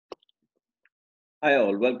Hi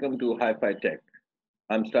all, welcome to Hi-Fi Tech.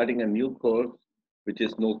 I'm starting a new course which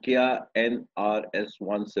is Nokia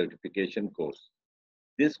NRS1 certification course.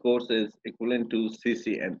 This course is equivalent to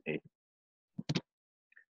CCNA.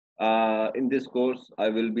 In this course, I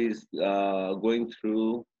will be going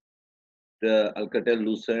through the Alcatel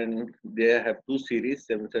Lucent. They have two series,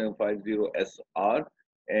 7750SR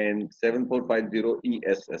and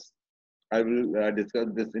 7450ESS. I will discuss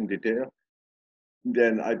this in detail.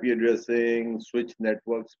 Then IP addressing, switch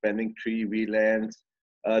network, spanning tree, VLANs.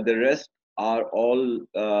 The rest are all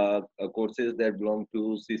courses that belong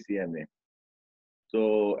to CCNA.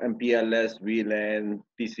 So MPLS, VLAN,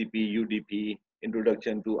 TCP, UDP,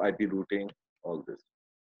 introduction to IP routing, all this.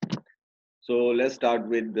 So let's start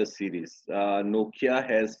with the series. Nokia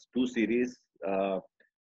has two series.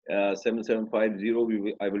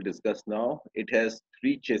 7750 I will discuss now. It has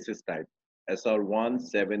three chassis types, SR1,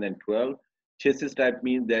 7 and 12. Chassis type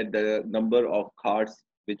means that the number of cards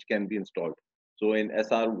which can be installed. So in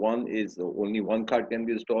SR1 is only one card can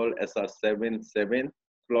be installed, SR7, 7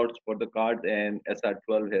 slots for the card, and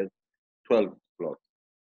SR12 has 12 slots.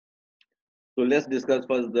 So let's discuss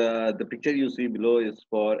first the picture you see below is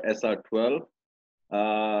for SR12.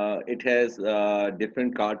 It has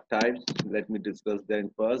different card types. Let me discuss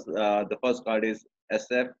them first. The first card is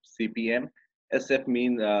SFCPM. SF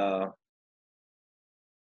means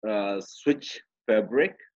switch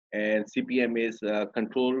fabric, and CPM is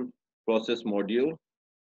control process module.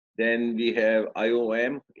 Then we have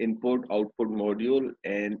IOM, input output module,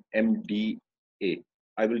 and MDA.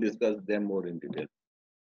 I will discuss them more in detail.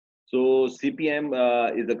 So CPM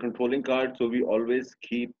is a controlling card, so we always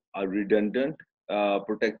keep a redundant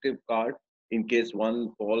protective card. In case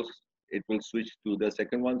one falls, it will switch to the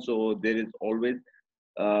second one. So there is always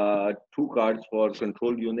two cards for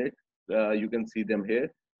control unit. You can see them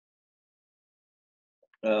here.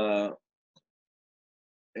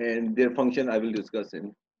 And their function I will discuss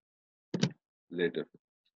in later.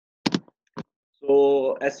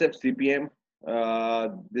 So SFCPM,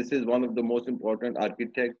 this is one of the most important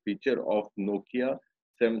architect feature of Nokia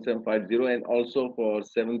 7750 and also for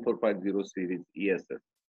 7450 series ESS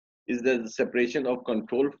is the separation of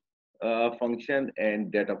control function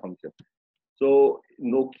and data function. So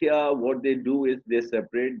Nokia, what they do is they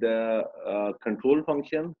separate the control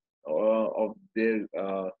function of their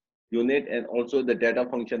unit, and also the data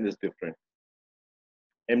function is different.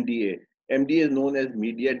 MDA. MDA is known as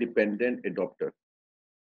media dependent adapter.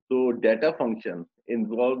 So data function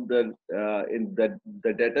involve in the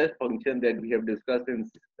data function that we have discussed in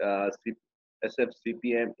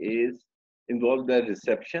SFCPM is involve the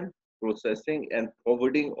reception, processing, and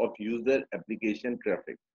forwarding of user application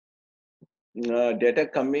traffic. Data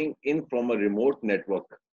coming in from a remote network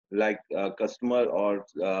like customer or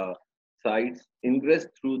sites ingress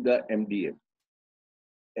through the MDA.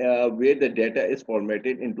 Where the data is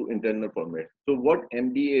formatted into internal format. So what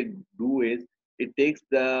MDA do is it takes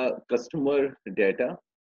the customer data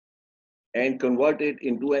and convert it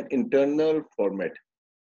into an internal format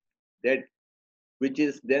that which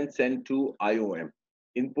is then sent to IOM,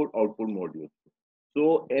 input output module.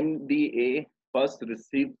 So MDA first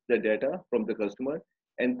receives the data from the customer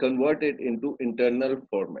and convert it into internal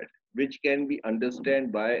format, which can be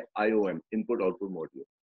understood by IOM, input output module.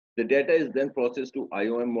 The data is then processed to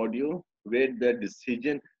IOM module where the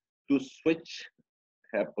decision to switch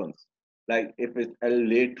happens. Like if it's a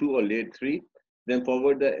layer 2 or layer 3, then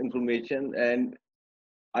forward the information, and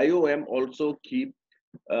IOM also keep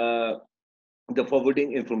uh, the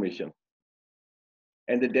forwarding information.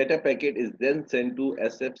 And the data packet is then sent to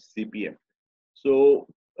SFCPM. So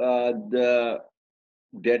the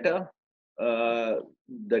data, uh,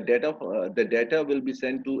 the data will be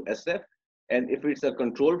sent to SF, and if it's a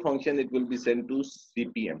control function, it will be sent to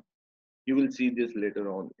CPM. You will see this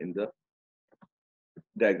later on in the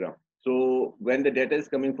diagram. So when the data is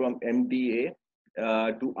coming from MDA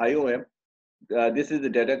to IOM, this is the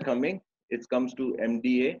data coming. It comes to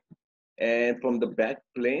MDA, and from the back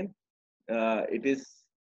plane, it is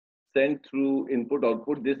sent through input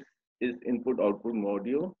output. This is input output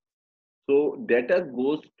module. So data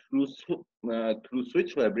goes through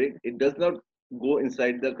switch fabric. It does not go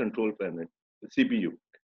inside the control panel, the CPU.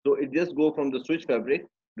 So it just go from the switch fabric,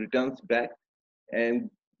 returns back, and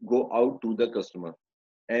go out to the customer.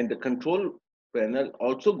 And the control panel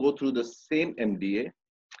also go through the same MDA,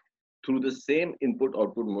 through the same input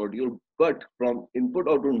output module, but from input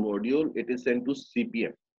output module, it is sent to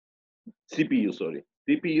CPU, sorry,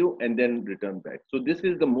 CPU, and then return back. So this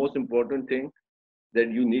is the most important thing that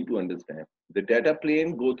you need to understand. The data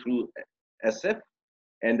plane go through SF,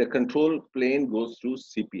 and the control plane goes through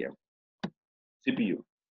CPU.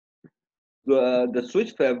 The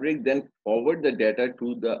switch fabric then forward the data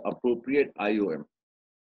to the appropriate IOM,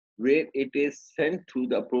 where it is sent to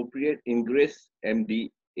the appropriate ingress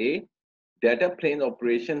MDA. Data plane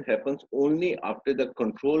operation happens only after the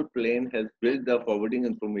control plane has built the forwarding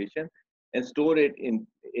information and store it in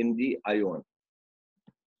the IOM.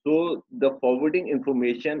 So the forwarding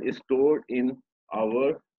information is stored in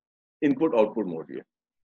our input output module.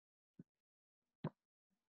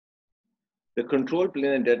 The control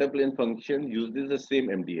plane and data plane function uses the same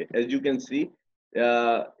MDA. As you can see,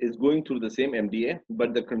 is going through the same MDA,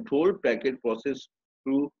 but the control packet process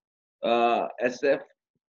through SFCPM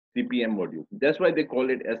module. That's why they call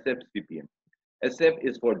it SFCPM. SF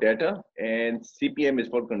is for data and CPM is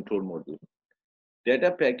for control module.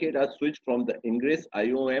 Data packet are switched from the ingress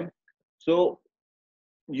IOM. So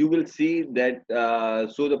you will see that,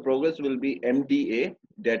 so the progress will be MDA,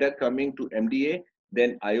 data coming to MDA,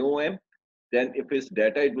 then IOM, then if it's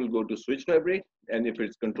data, it will go to switch fabric, and if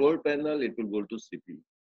it's control panel, it will go to CPU.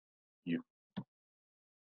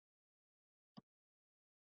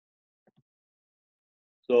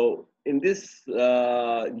 So in this,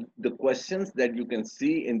 the questions that you can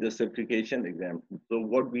see in the certification exam. So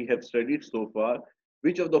what we have studied so far,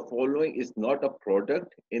 which of the following is not a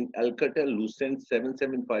product in Alcatel-Lucent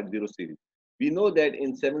 7750 series? We know that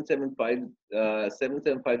in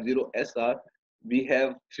 7750 SR, we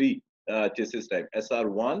have three chassis type,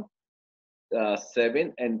 SR1,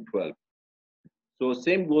 7 and 12. So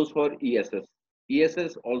same goes for ESS.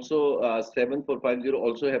 ESS also 7450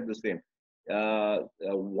 also have the same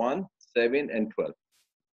 1, 7 and 12.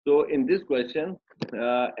 So in this question,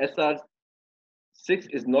 SR6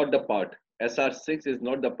 is not the part. SR6 is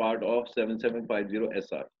not the part of 7750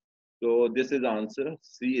 SR. So this is the answer.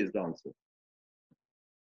 C is the answer.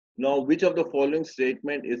 Now, which of the following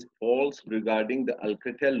statement is false regarding the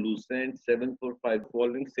Alcatel-Lucent 745?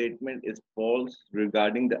 Following statement is false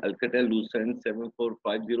regarding the Alcatel-Lucent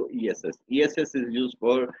 7450 ESS. ESS is used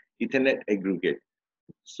for Ethernet aggregate.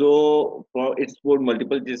 So for it's for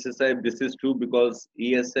multiple chassis type, this is true because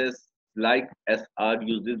ESS like SR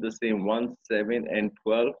uses the same 1, 7 and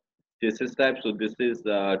 12 chassis type. So this is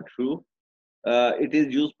true. It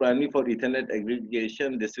is used primarily for Ethernet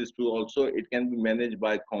aggregation. This is true also. It can be managed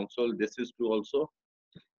by console. This is true also.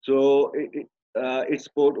 So it's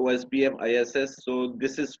port OSPF ISS. So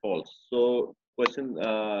this is false. So question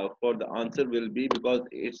for the answer will be because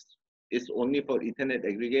it's only for Ethernet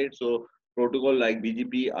aggregate. So protocol like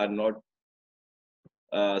BGP are not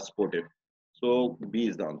supported. So B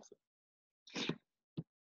is the answer.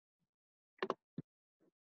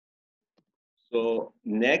 So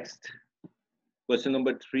next, question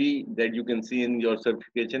number 3 that you can see in your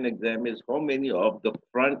certification exam is how many of the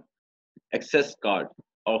front access card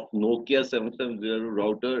of Nokia 770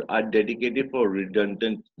 router are dedicated for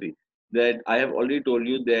redundancy. That I have already told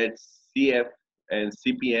you that CF and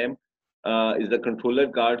CPM is the controller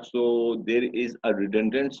card, so there is a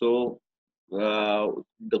redundant. So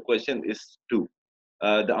the question is 2.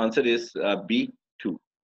 The answer is B, 2.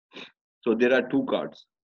 So there are 2 cards.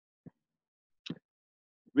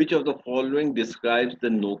 Which of the following describes the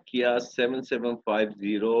Nokia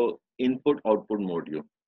 7750 input-output module?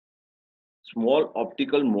 Small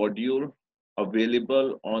optical module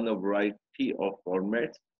available on a variety of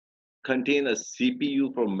formats, contain a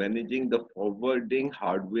CPU for managing the forwarding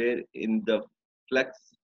hardware in the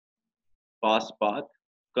flex fast path,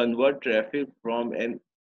 convert traffic from an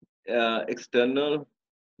external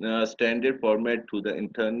standard format to the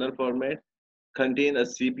internal format, contain a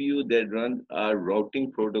CPU that runs a routing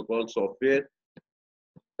protocol software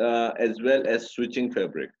as well as switching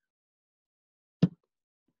fabric.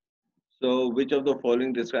 So which of the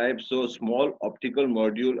following describes? So small optical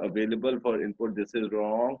module available for input, this is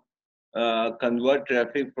wrong. Convert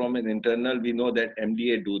traffic from an internal, we know that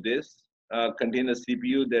MDA do this. Contain a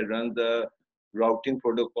CPU that runs the routing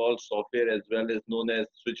protocol software as well as known as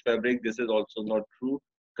switch fabric, this is also not true.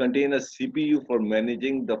 Contain a CPU for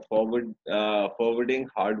managing the forwarding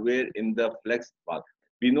hardware in the flex path.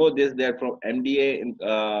 We know this that from MDA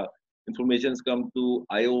informations come to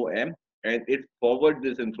IOM and it forward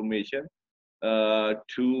this information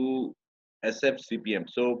to SFCPM.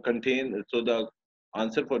 So the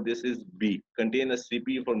answer for this is B. Contain a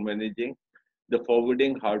CPU for managing the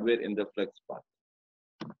forwarding hardware in the flex path.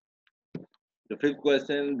 The 5th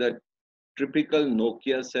question, the typical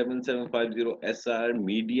Nokia 7750 SR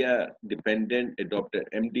media dependent adapter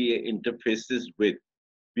MDA interfaces with.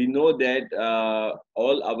 We know that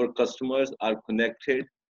all our customers are connected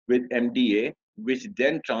with MDA, which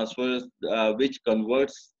then transfers, which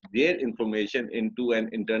converts their information into an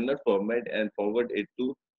internal format and forward it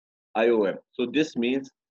to IOM. So this means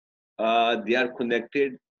they are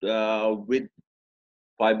connected with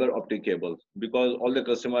fiber optic cables, because all the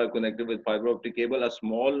customers are connected with fiber optic cable. A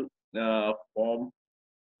small form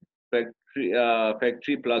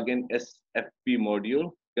factory plug-in SFP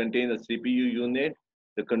module contains a CPU unit,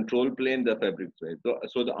 the control plane, the fabric tray.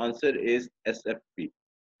 So the answer is SFP.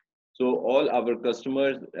 So all our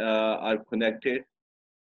customers are connected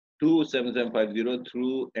to 7750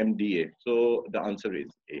 through MDA. So the answer is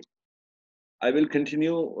A. I will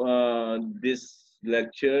continue this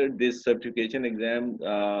lecture, this certification exam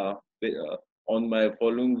on my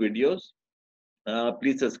following videos.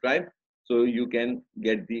 Please subscribe so you can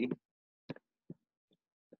get the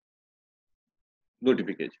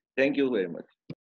notification. Thank you very much.